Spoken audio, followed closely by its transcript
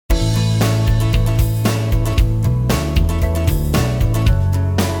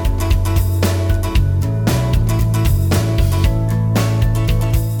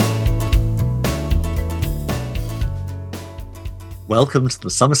Welcome to the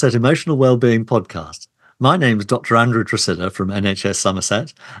Somerset Emotional Wellbeing Podcast. My name is Dr. Andrew Tresidder from NHS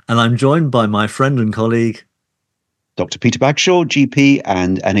Somerset, and I'm joined by my friend and colleague, Dr. Peter Bagshaw, GP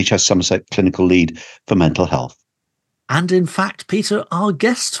and NHS Somerset Clinical Lead for Mental Health. And in fact, Peter, our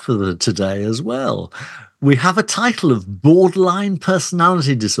guest for today as well. We have a title of Borderline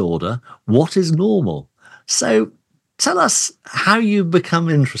Personality Disorder, What is Normal? So tell us how you become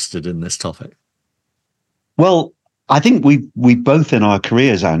interested in this topic. Well, I think we both in our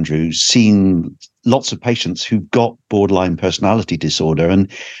careers, Andrew, seen lots of patients who've got borderline personality disorder,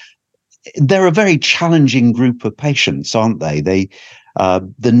 and they're a very challenging group of patients, aren't they?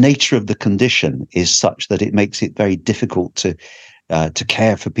 The nature of the condition is such that it makes it very difficult to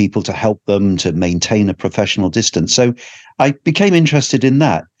care for people, to help them, to maintain a professional distance. So I became interested in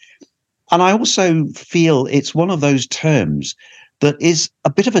that. And I also feel it's one of those terms that is a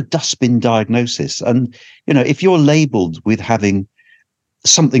bit of a dustbin diagnosis. And, if you're labeled with having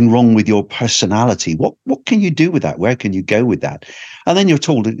something wrong with your personality, what can you do with that? Where can you go with that? And then you're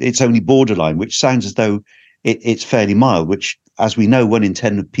told it's only borderline, which sounds as though it's fairly mild, which, as we know, 1 in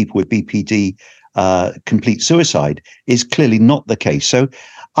 10 of people with BPD complete suicide is clearly not the case. So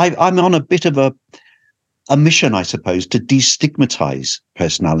I'm on a bit of a mission, I suppose, to destigmatize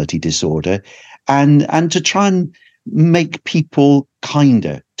personality disorder and to try and make people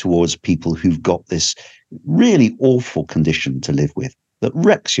kinder towards people who've got this really awful condition to live with that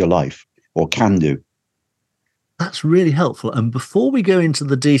wrecks your life, or can do. That's really helpful. And before we go into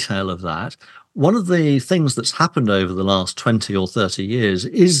the detail of that, one of the things that's happened over the last 20 or 30 years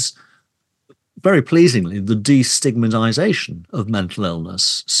is, very pleasingly, the destigmatization of mental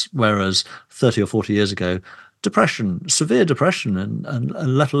illness, whereas 30 or 40 years ago, depression, severe depression, and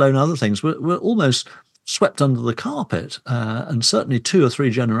let alone other things, were almost swept under the carpet. And certainly 2 or 3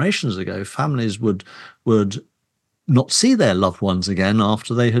 generations ago, families would not see their loved ones again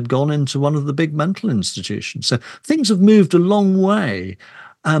after they had gone into one of the big mental institutions. So things have moved a long way.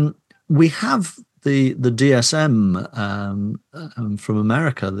 We have the DSM from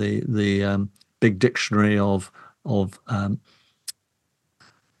America, the big dictionary of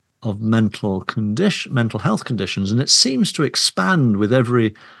mental health conditions, and it seems to expand with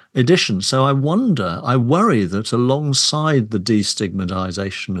every edition. So I worry that alongside the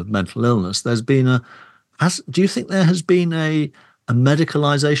destigmatization of mental illness, do you think there has been a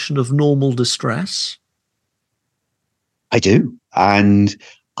medicalization of normal distress? I do. And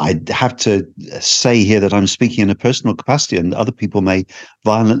I'd have to say here that I'm speaking in a personal capacity, and other people may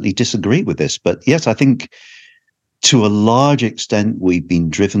violently disagree with this. But yes, I think to a large extent, we've been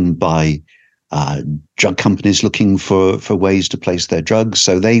driven by drug companies looking for ways to place their drugs.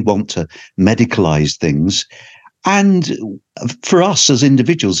 So they want to medicalize things. And for us as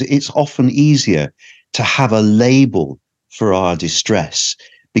individuals, it's often easier to have a label for our distress,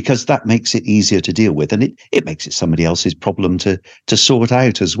 because that makes it easier to deal with, and it makes it somebody else's problem to sort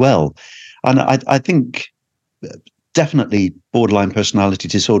out as well. And I think definitely borderline personality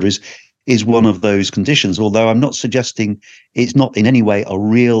disorder is one of those conditions, although I'm not suggesting it's not in any way a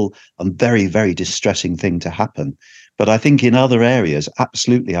real and very, very distressing thing to happen. But I think in other areas,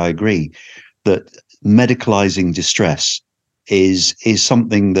 absolutely, I agree that medicalizing distress is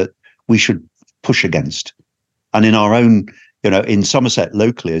something that we should push against. And in our own, in Somerset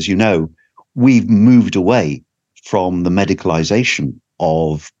locally, as you know, we've moved away from the medicalization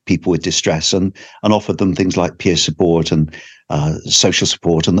of people with distress and offered them things like peer support and social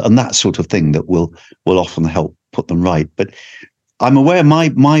support and that sort of thing that will often help put them right. But I'm aware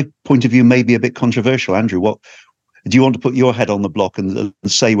my point of view may be a bit controversial. Andrew, what do you want to put your head on the block and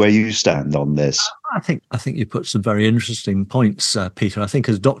say where you stand on this? I think you put some very interesting points, Peter. I think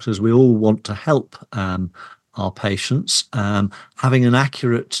as doctors, we all want to help our patients. Having an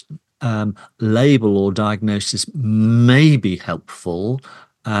accurate label or diagnosis may be helpful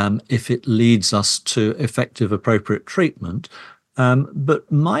if it leads us to effective, appropriate treatment.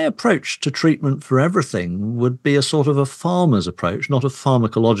 But my approach to treatment for everything would be a sort of a farmer's approach, not a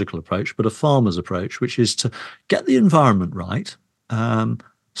pharmacological approach, but a farmer's approach, which is to get the environment right,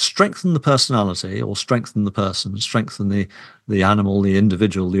 strengthen the personality or strengthen the person, strengthen the animal, the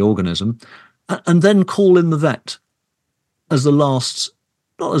individual, the organism, and then call in the vet as the last,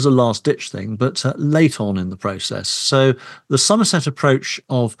 not as a last ditch thing, but late on in the process. So the Somerset approach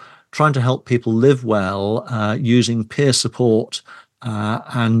of trying to help people live well using peer support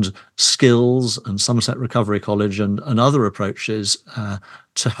and skills and Somerset Recovery College and other approaches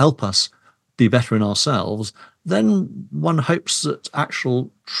to help us be better in ourselves, then one hopes that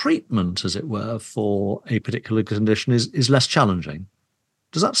actual treatment, as it were, for a particular condition is less challenging.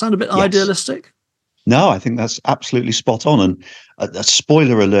 Does that sound a bit idealistic? No, I think that's absolutely spot on. And a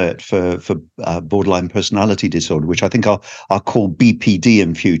spoiler alert for borderline personality disorder, which I think I'll call BPD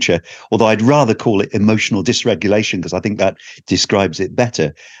in future, although I'd rather call it emotional dysregulation because I think that describes it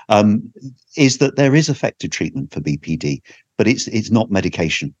better, is that there is effective treatment for BPD, but it's not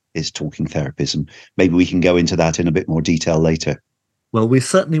medication, it's talking therapies. And maybe we can go into that in a bit more detail later. Well, we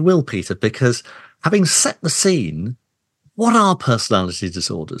certainly will, Peter, because having set the scene, what are personality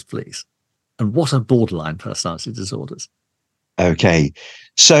disorders, please? And what are borderline personality disorders? Okay,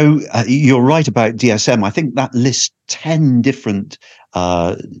 so you're right about DSM. I think that lists 10 different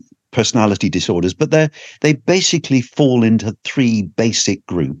personality disorders, but they basically fall into three basic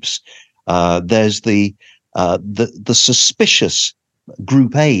groups. There's the suspicious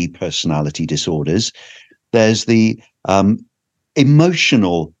Group A personality disorders. There's the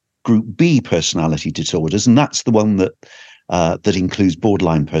emotional Group B personality disorders, and that's the one that includes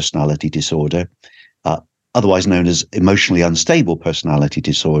borderline personality disorder, otherwise known as emotionally unstable personality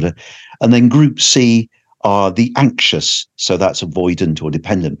disorder. And then Group C are the anxious, so that's avoidant or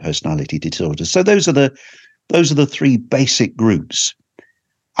dependent personality disorders. So those are the three basic groups,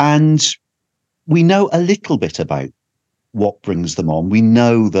 and we know a little bit about what brings them on. We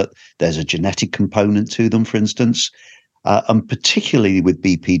know that there's a genetic component to them, for instance, and particularly with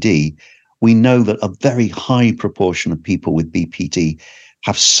BPD, we know that a very high proportion of people with BPD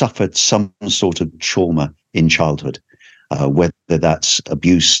have suffered some sort of trauma in childhood, whether that's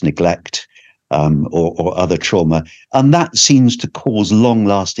abuse, neglect, or other trauma. And that seems to cause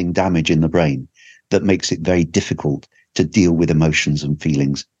long-lasting damage in the brain that makes it very difficult to deal with emotions and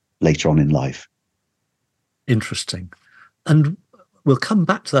feelings later on in life. Interesting. And we'll come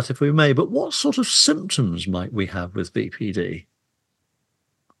back to that if we may, but what sort of symptoms might we have with BPD?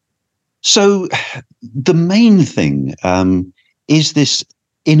 So the main thing is this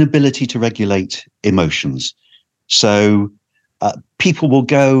inability to regulate emotions. So people will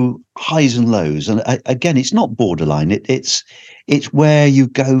go highs and lows, and again, it's not borderline. It's where you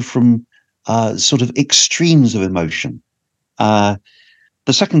go from sort of extremes of emotion.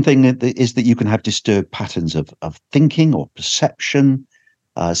 The second thing is that you can have disturbed patterns of thinking or perception,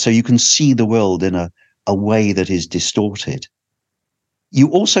 so you can see the world in a way that is distorted. You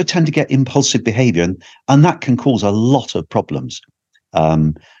also tend to get impulsive behavior, and that can cause a lot of problems.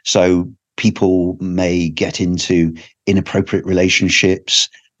 So people may get into inappropriate relationships,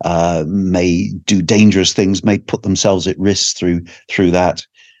 may do dangerous things, may put themselves at risk through that.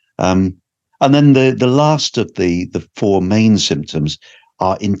 And then the last of the four main symptoms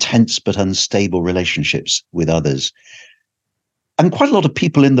are intense but unstable relationships with others. And quite a lot of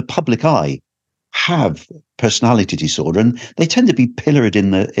people in the public eye have personality disorder, and they tend to be pilloried in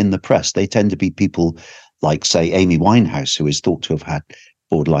the press. They tend to be people like, say, Amy Winehouse, who is thought to have had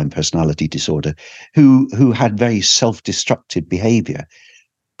borderline personality disorder, who had very self-destructive behavior.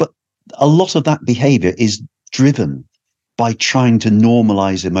 But a lot of that behavior is driven by trying to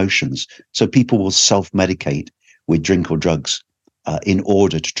normalize emotions. So people will self-medicate with drink or drugs in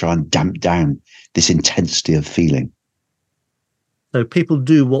order to try and damp down this intensity of feeling. So people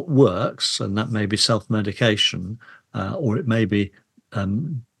do what works, and that may be self-medication, or it may be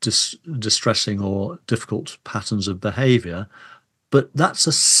distressing or difficult patterns of behavior, but that's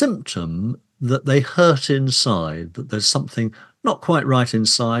a symptom that they hurt inside, that there's something not quite right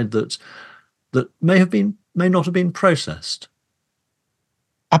inside that may not have been processed.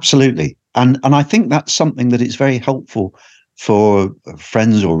 Absolutely. And I think that's something that is very helpful for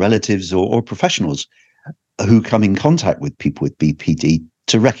friends or relatives or professionals who come in contact with people with BPD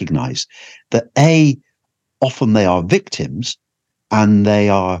to recognize that often they are victims and they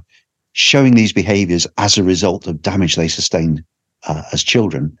are showing these behaviors as a result of damage they sustained as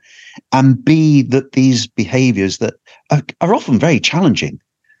children, and B, that these behaviors that are often very challenging.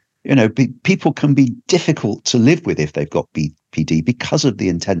 You know, people can be difficult to live with if they've got BPD because of the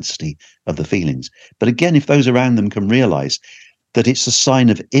intensity of the feelings. But again, if those around them can realize that it's a sign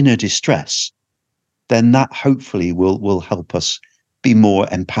of inner distress, then that hopefully will help us be more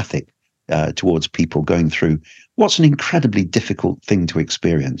empathic towards people going through what's an incredibly difficult thing to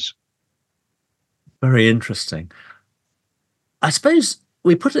experience. Very interesting. I suppose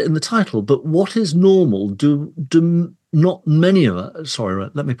we put it in the title, but what is normal? Do not many of us, sorry,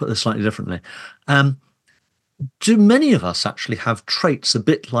 let me put this slightly differently. Do many of us actually have traits a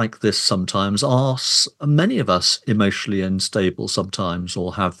bit like this sometimes? Are many of us emotionally unstable sometimes,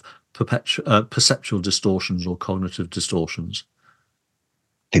 or have perceptual distortions or cognitive distortions?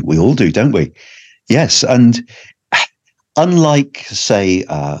 I think we all do, don't we? Yes. And unlike, say,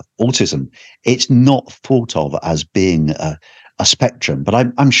 autism, it's not thought of as being a spectrum, but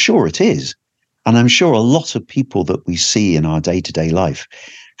I'm sure it is. And I'm sure a lot of people that we see in our day-to-day life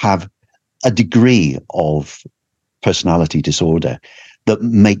have a degree of personality disorder that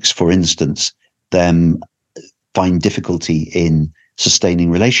makes, for instance, them find difficulty in sustaining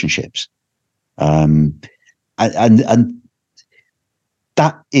relationships. And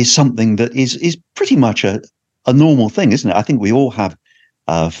that is something that is pretty much a normal thing, isn't it? I think we all have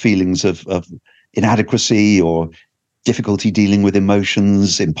feelings of inadequacy or difficulty dealing with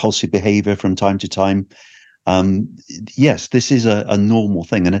emotions, impulsive behavior from time to time. Yes, this is a normal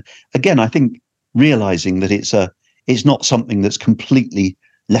thing. And again, I think realizing that it's not something that's completely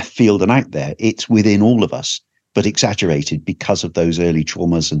left field and out there. It's within all of us, but exaggerated because of those early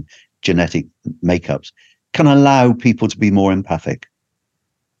traumas and genetic makeups, can allow people to be more empathic.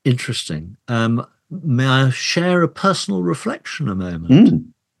 Interesting. May I share a personal reflection a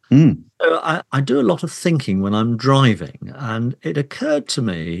moment? So I do a lot of thinking when I'm driving, and it occurred to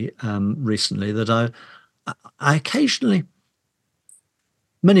me recently that I occasionally,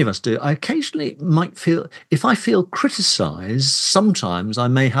 many of us do, I occasionally might feel, if I feel criticized, sometimes I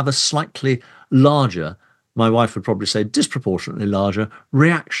may have a slightly larger, my wife would probably say disproportionately larger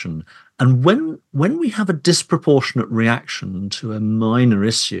reaction. And when we have a disproportionate reaction to a minor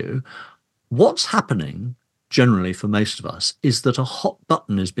issue, what's happening generally for most of us is that a hot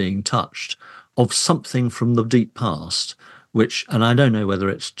button is being touched of something from the deep past, which, and I don't know whether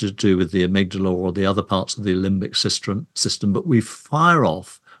it's to do with the amygdala or the other parts of the limbic system, but we fire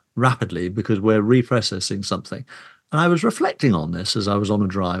off rapidly because we're reprocessing something. And I was reflecting on this as I was on a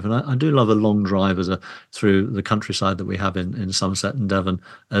drive, and I do love a long drive through the countryside that we have in Somerset and Devon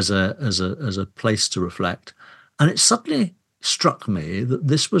as a place to reflect. And it suddenly struck me that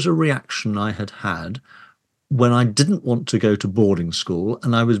this was a reaction I had when I didn't want to go to boarding school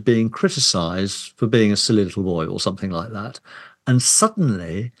and I was being criticized for being a silly little boy or something like that. And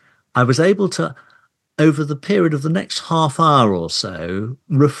suddenly I was able to, over the period of the next half hour or so,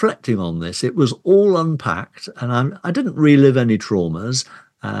 reflecting on this, it was all unpacked, and I didn't relive any traumas,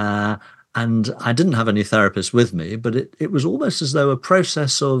 and I didn't have any therapist with me, but it was almost as though a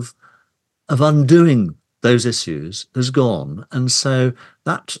process of undoing those issues has gone. And so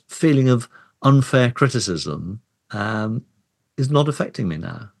that feeling of unfair criticism is not affecting me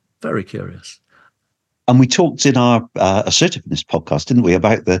now. Very curious. And we talked in our assertiveness podcast, didn't we,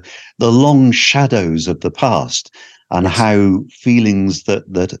 about the long shadows of the past and how feelings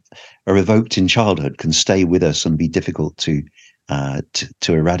that are evoked in childhood can stay with us and be difficult to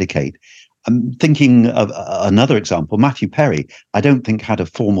eradicate. I'm thinking of another example. Matthew Perry, I don't think had a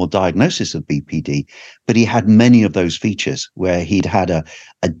formal diagnosis of BPD, but he had many of those features where he'd had a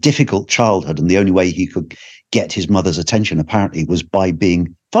difficult childhood, and the only way he could get his mother's attention apparently was by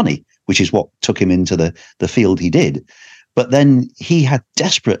being funny, which is what took him into the field he did. But then he had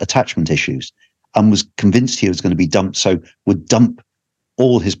desperate attachment issues and was convinced he was going to be dumped, so would dump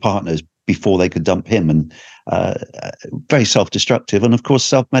all his partners before they could dump him, and very self-destructive, and of course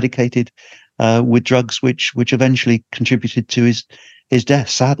self-medicated with drugs, which eventually contributed to his death,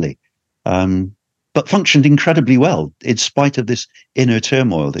 sadly. But functioned incredibly well in spite of this inner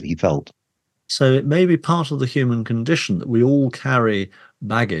turmoil that he felt. So it may be part of the human condition that we all carry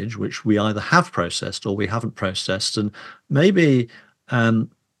baggage, which we either have processed or we haven't processed, and maybe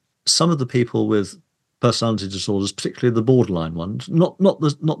some of the people with personality disorders, particularly the borderline ones, not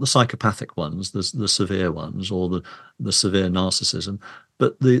the psychopathic ones, the severe ones, or the severe narcissism,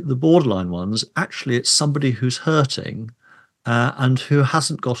 but the borderline ones. Actually, it's somebody who's hurting and who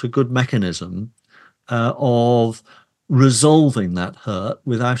hasn't got a good mechanism of resolving that hurt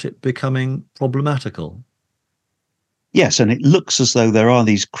without it becoming problematical. Yes, and it looks as though there are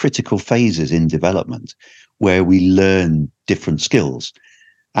these critical phases in development where we learn different skills.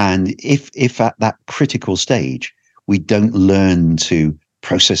 And if at that critical stage we don't learn to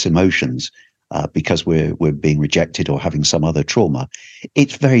process emotions because we're being rejected or having some other trauma,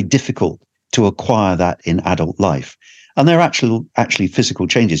 it's very difficult to acquire that in adult life. And there are actually physical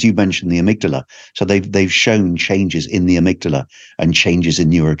changes. You mentioned the amygdala, so they've shown changes in the amygdala and changes in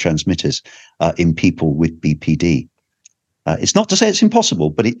neurotransmitters in people with BPD. It's not to say it's impossible,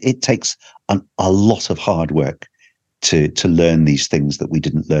 but it takes a lot of hard work to learn these things that we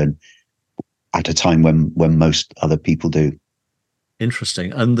didn't learn at a time when most other people do.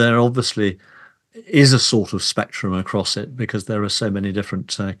 Interesting. And there obviously is a sort of spectrum across it because there are so many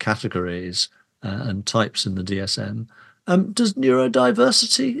different categories and types in the DSM. Does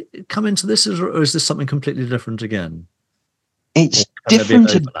neurodiversity come into this, or is this something completely different again? It's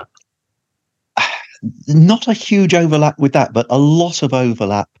different. Not a huge overlap with that, but a lot of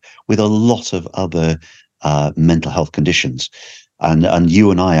overlap with a lot of other mental health conditions. And you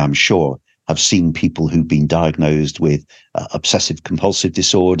and I, I'm sure, have seen people who've been diagnosed with obsessive compulsive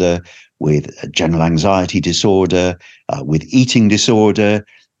disorder, with general anxiety disorder, with eating disorder,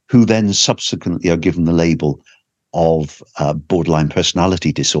 who then subsequently are given the label of borderline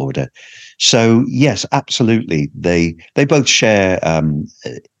personality disorder. So yes, absolutely, they both share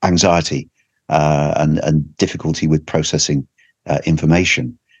anxiety and difficulty with processing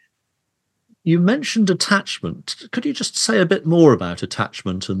information. You mentioned attachment. Could you just say a bit more about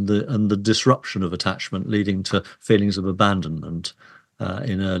attachment and the disruption of attachment leading to feelings of abandonment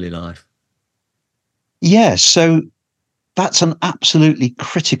in early life? Yes, so that's an absolutely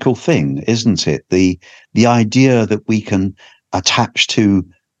critical thing, isn't it? The idea that we can attach to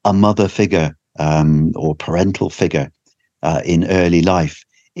a mother figure or parental figure in early life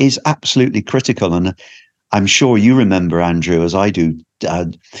is absolutely critical. And I'm sure you remember, Andrew, as I do,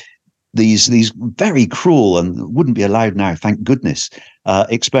 these very cruel and wouldn't be allowed now, thank goodness,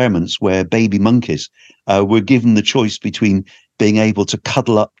 experiments where baby monkeys were given the choice between being able to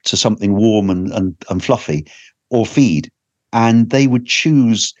cuddle up to something warm and fluffy or feed, and they would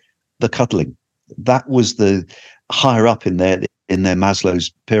choose the cuddling. That was the higher up in their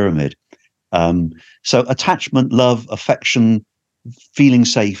Maslow's pyramid. So attachment, love, affection, feeling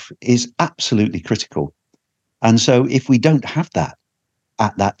safe is absolutely critical. And so if we don't have that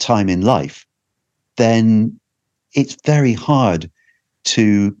at that time in life, then it's very hard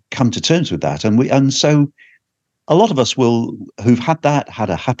to come to terms with that. And so a lot of us who've had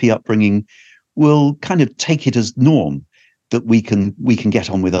a happy upbringing, will kind of take it as norm that we can get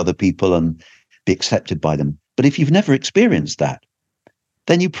on with other people and be accepted by them. But if you've never experienced that,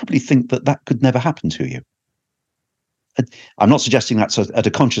 then you probably think that could never happen to you. I'm not suggesting that's at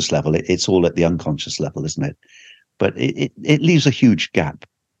a conscious level. It's all at the unconscious level, isn't it? But it leaves a huge gap.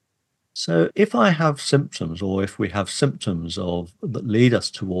 So if I have symptoms, or if we have symptoms that lead us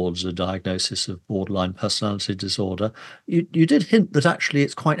towards a diagnosis of borderline personality disorder, you did hint that actually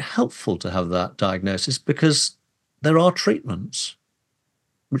it's quite helpful to have that diagnosis because there are treatments,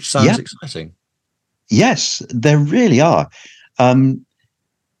 which sounds exciting. Yes, there really are.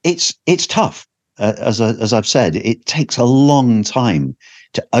 It's tough. As I've said, it takes a long time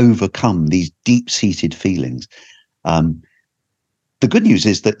to overcome these deep-seated feelings. The good news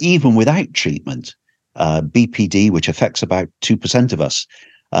is that even without treatment, BPD, which affects about 2% of us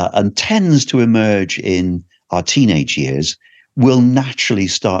and tends to emerge in our teenage years, will naturally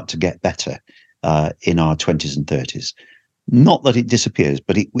start to get better in our 20s and 30s. Not that it disappears,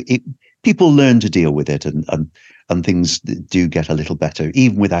 but people learn to deal with it, and things do get a little better,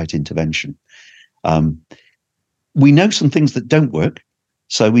 even without intervention. We know some things that don't work.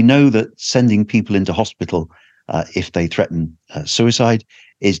 So we know that sending people into hospital if they threaten suicide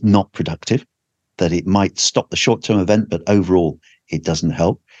is not productive, that it might stop the short-term event, but overall it doesn't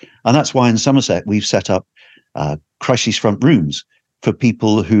help. And that's why in Somerset we've set up crisis front rooms for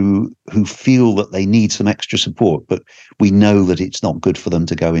people who feel that they need some extra support, but we know that it's not good for them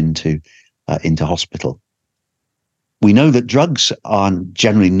to go into hospital. We know that drugs are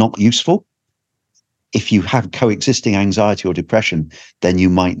generally not useful. If you have coexisting anxiety or depression, then you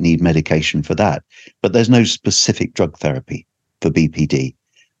might need medication for that. But there's no specific drug therapy for BPD.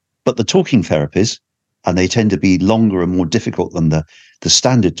 But the talking therapies, and they tend to be longer and more difficult than the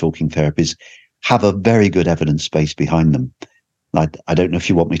standard talking therapies, have a very good evidence base behind them. I don't know if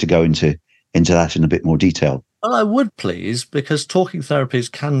you want me to go into that in a bit more detail. Well, I would, please, because talking therapies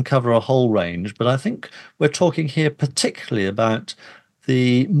can cover a whole range, but I think we're talking here particularly about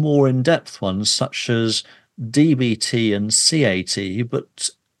the more in-depth ones, such as DBT and CAT, but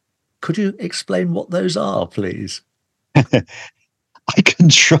could you explain what those are, please? I can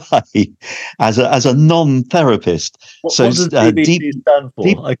try as a non-therapist. What does DBT stand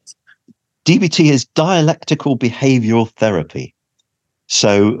for? DBT is dialectical behavioral therapy.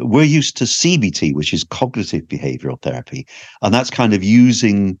 So we're used to CBT, which is cognitive behavioral therapy, and that's kind of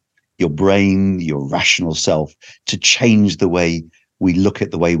using your brain, your rational self, to change the way we look at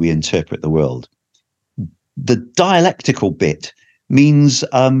the way we interpret the world. The dialectical bit means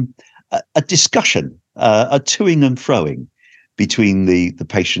a discussion, a toing and froing between the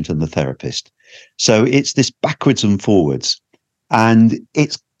patient and the therapist. So it's this backwards and forwards, and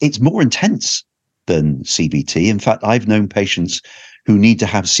it's more intense than CBT. In fact, I've known patients who need to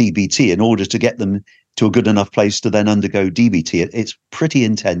have CBT in order to get them to a good enough place to then undergo DBT. It's pretty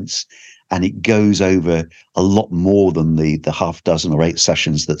intense, and it goes over a lot more than the half dozen or 8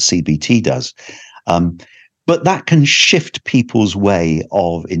 sessions that CBT does. But that can shift people's way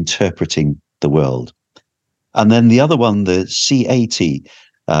of interpreting the world. And then the other one, the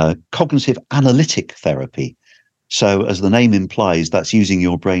CAT, cognitive analytic therapy. So, as the name implies, that's using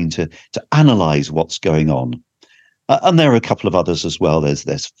your brain to analyze what's going on. And there are a couple of others as well.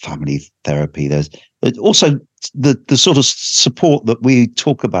 There's family therapy. There's also the sort of support that we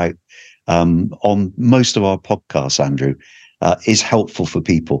talk about on most of our podcasts, Andrew, is helpful for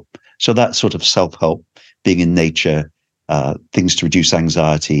people. So that sort of self-help, being in nature, things to reduce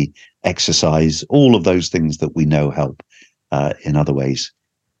anxiety, exercise, all of those things that we know help in other ways.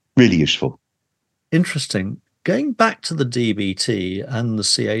 Really useful. Interesting. Going back to the DBT and the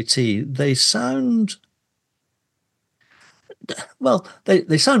CAT, they sound, well,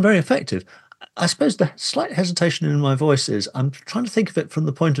 they sound very effective. I suppose the slight hesitation in my voice is I'm trying to think of it from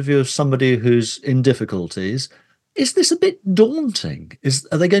the point of view of somebody who's in difficulties. Is this a bit daunting?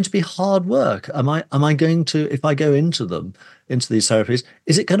 Are they going to be hard work? Am I going to, if I go into these therapies,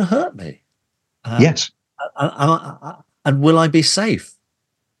 is it going to hurt me? Yes. And will I be safe?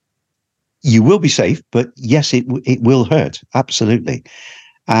 You will be safe, but yes, it will hurt. Absolutely.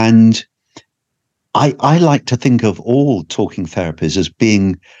 And I like to think of all talking therapies as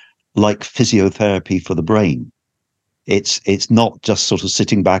being like physiotherapy for the brain. It's not just sort of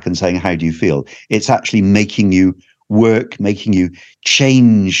sitting back and saying, how do you feel? It's actually making you work, making you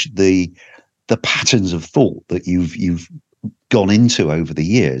change the patterns of thought that you've gone into over the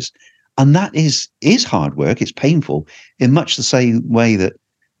years. And that is hard work. It's painful in much the same way that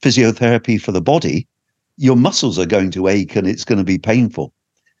physiotherapy for the body, your muscles are going to ache and it's going to be painful.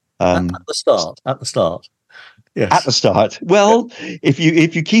 At the start. Yes. At the start. Well, if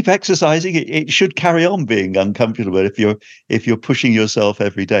you keep exercising, it should carry on being uncomfortable if you're pushing yourself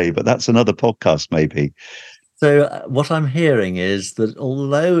every day. But that's another podcast, maybe. So what I'm hearing is that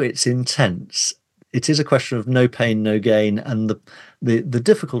although it's intense, it is a question of no pain, no gain, and the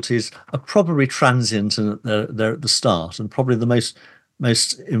difficulties are probably transient and they're at the start, and probably the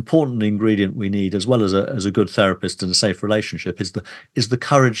most important ingredient we need, as well as a good therapist and a safe relationship, is the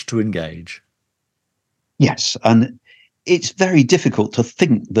courage to engage. Yes, and it's very difficult to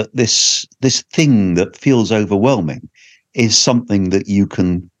think that this thing that feels overwhelming is something that you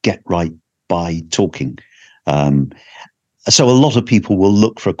can get right by talking. So a lot of people will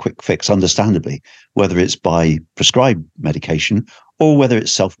look for a quick fix, understandably, whether it's by prescribed medication or whether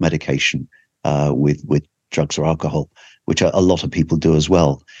it's self-medication with drugs or alcohol, which a lot of people do as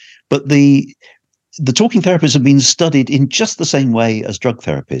well. But the talking therapies have been studied in just the same way as drug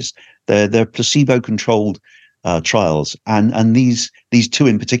therapies. They're placebo-controlled trials, and these two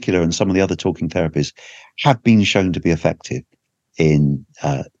in particular, and some of the other talking therapies, have been shown to be effective in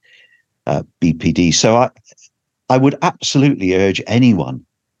BPD. So I would absolutely urge anyone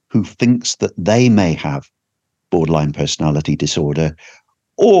who thinks that they may have borderline personality disorder,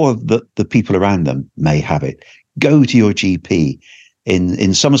 or that the people around them may have it, go to your GP.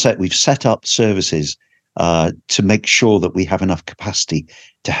 In Somerset, we've set up services to make sure that we have enough capacity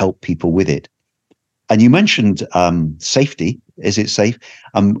to help people with it. And you mentioned safety. Is it safe?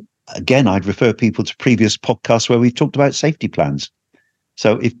 Again, I'd refer people to previous podcasts where we've talked about safety plans.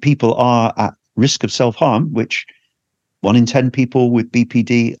 So if people are at risk of self-harm, which 1 in 10 people with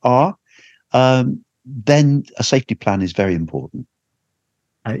BPD are, then a safety plan is very important.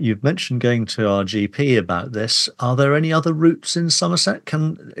 You've mentioned going to our GP about this. Are there any other routes in Somerset?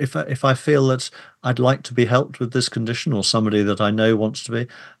 If I feel that I'd like to be helped with this condition, or somebody that I know wants to be,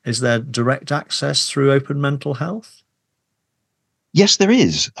 is there direct access through Open Mental Health? Yes, there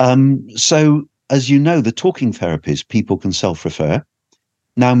is. So, as you know, the talking therapies, people can self-refer.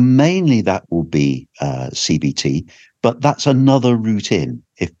 Now, mainly that will be CBT, but that's another route in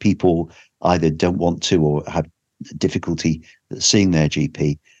if people either don't want to or have difficulty seeing their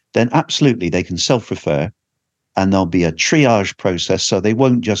GP, then absolutely they can self-refer, and there'll be a triage process, so they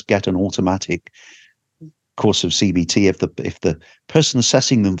won't just get an automatic course of CBT. If the person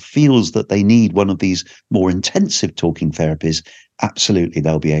assessing them feels that they need one of these more intensive talking therapies, absolutely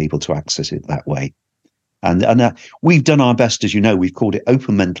they'll be able to access it that way. And we've done our best, as you know. We've called it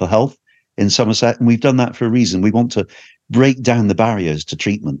Open Mental Health in Somerset, and we've done that for a reason. We want to break down the barriers to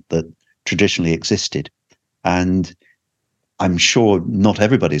treatment that traditionally existed. And I'm sure not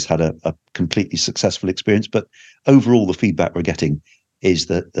everybody's had a completely successful experience, but overall the feedback we're getting is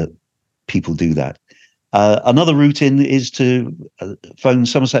that people do that. Another route in is to phone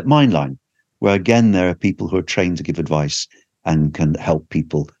Somerset Mindline, where again there are people who are trained to give advice and can help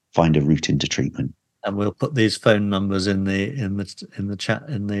people find a route into treatment. And we'll put these phone numbers in the chat,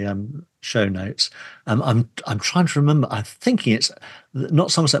 in the show notes. I'm trying to remember. I'm thinking it's not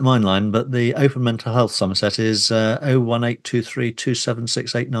Somerset Mindline, but the Open Mental Health Somerset is 01823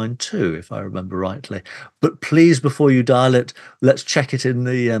 276 892, if I remember rightly. But please, before you dial it, let's check it in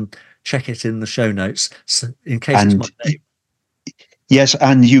the check it in the show notes in case it's my And name. yes,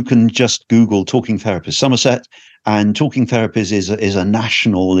 and you can just Google Talking Therapists Somerset, and Talking Therapists is a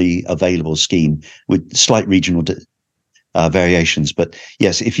nationally available scheme with slight regional variations. But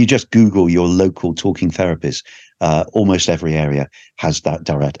yes, if you just Google your local talking therapist, almost every area has that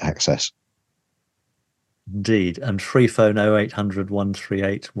direct access. Indeed. And free phone 0800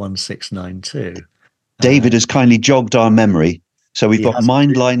 138 1692. David has kindly jogged our memory. So we've got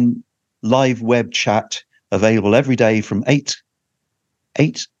Mindline live web chat available every day from 8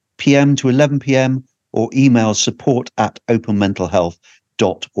 p.m. to 11 p.m. or email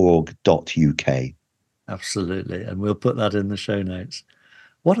support@openmentalhealth.org.uk. Absolutely. And we'll put that in the show notes.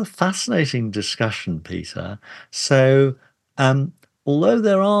 What a fascinating discussion, Peter. So, although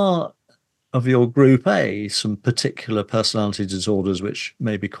there are of your group A some particular personality disorders which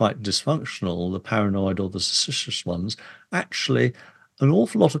may be quite dysfunctional, the paranoid or the suspicious ones, actually, an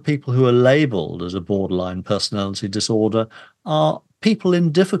awful lot of people who are labeled as a borderline personality disorder are people in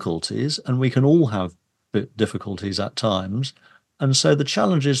difficulties, and we can all have difficulties at times. And so the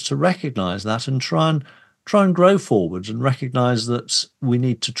challenge is to recognize that and try and grow forwards and recognize that we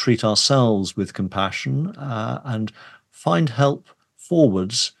need to treat ourselves with compassion and find help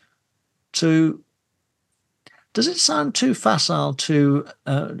forwards. Does it sound too facile, too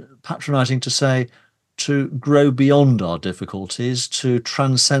patronizing to say to grow beyond our difficulties, to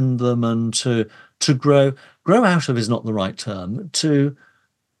transcend them, and to grow out of is not the right term, to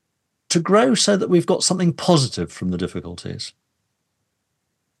grow so that we've got something positive from the difficulties?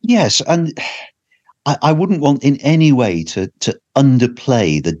 Yes, and I wouldn't want in any way to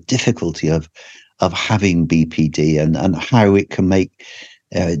underplay the difficulty of having BPD and how it can make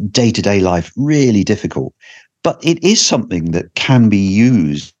day-to-day life really difficult. But it is something that can be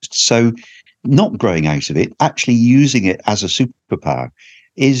used. So not growing out of it, actually using it as a superpower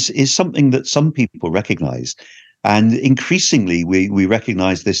is something that some people recognize. And increasingly, we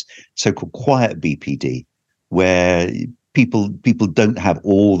recognize this so-called quiet BPD, where people don't have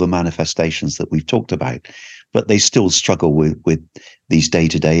all the manifestations that we've talked about, but they still struggle with these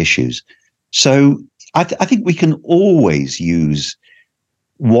day-to-day issues. So I think we can always use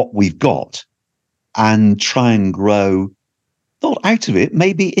what we've got and try and grow, not out of it,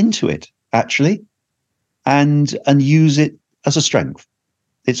 maybe into it, actually, and use it as a strength.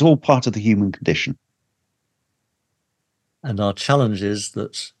 It's all part of the human condition. And our challenge is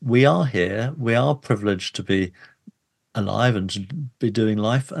that we are here, we are privileged to be alive and to be doing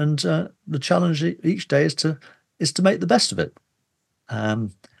life, and the challenge each day is to make the best of it.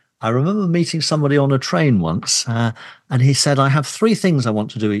 I remember meeting somebody on a train once, and he said, I have 3 things I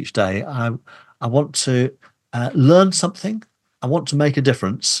want to do each day. I want to learn something, I want to make a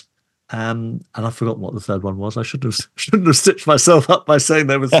difference, and I've forgotten what the third one was. I shouldn't have stitched myself up by saying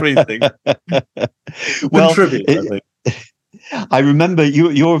there were 3 things. Well, Contribute, I think. I remember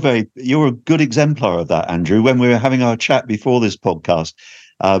you're a good exemplar of that, Andrew. When we were having our chat before this podcast,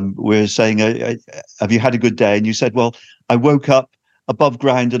 we were saying, have you had a good day? And you said, well, I woke up above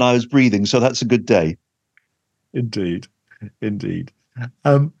ground and I was breathing, so that's a good day. Indeed.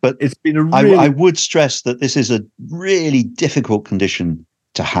 But it's been a really... I would stress that this is a really difficult condition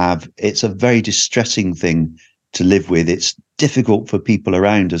to have. It's a very distressing thing to live with. It's difficult for people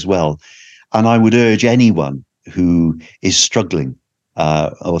around as well. And I would urge anyone who is struggling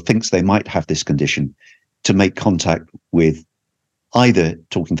or thinks they might have this condition to make contact with either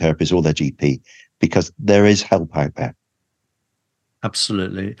talking therapist or their GP, because there is help out there.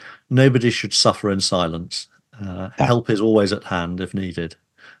 Absolutely. Nobody should suffer in silence. Help is always at hand if needed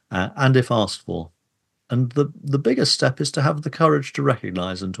and if asked for. And the biggest step is to have the courage to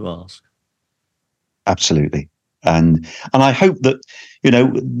recognize and to ask. Absolutely. And I hope that,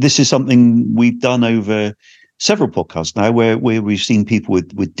 this is something we've done over several podcasts now where we've seen people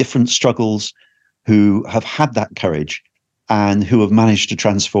with different struggles who have had that courage and who have managed to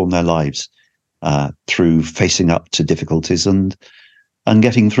transform their lives through facing up to difficulties and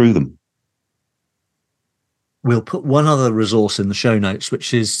getting through them. We'll put one other resource in the show notes,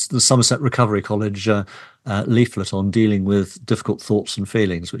 which is the Somerset Recovery College leaflet on dealing with difficult thoughts and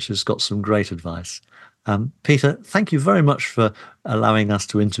feelings, which has got some great advice. Peter, thank you very much for allowing us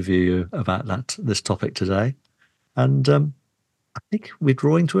to interview you about this topic today. And I think we're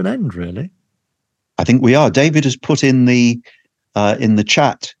drawing to an end, really. I think we are. David has put in the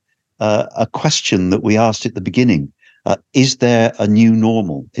chat a question that we asked at the beginning. Is there a new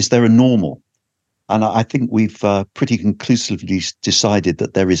normal? Is there a normal? And I think we've pretty conclusively decided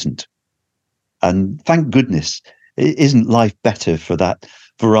that there isn't. And thank goodness, isn't life better for that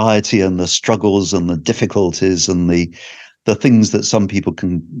variety and the struggles and the difficulties and the the things that some people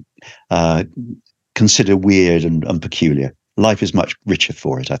can consider weird and peculiar. Life is much richer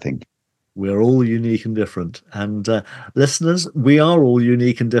for it, I think. We're all unique and different. And listeners, we are all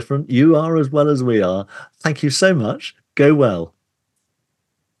unique and different. You are as well as we are. Thank you so much. Go well.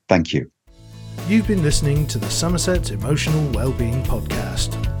 Thank you. You've been listening to the Somerset Emotional Wellbeing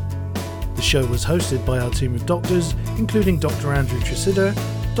Podcast. The show was hosted by our team of doctors, including Dr. Andrew Tresidder,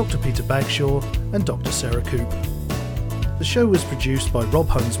 Dr. Peter Bagshaw, and Dr. Sarah Coop. The show was produced by Rob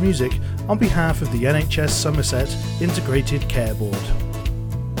Huns Music on behalf of the NHS Somerset Integrated Care Board.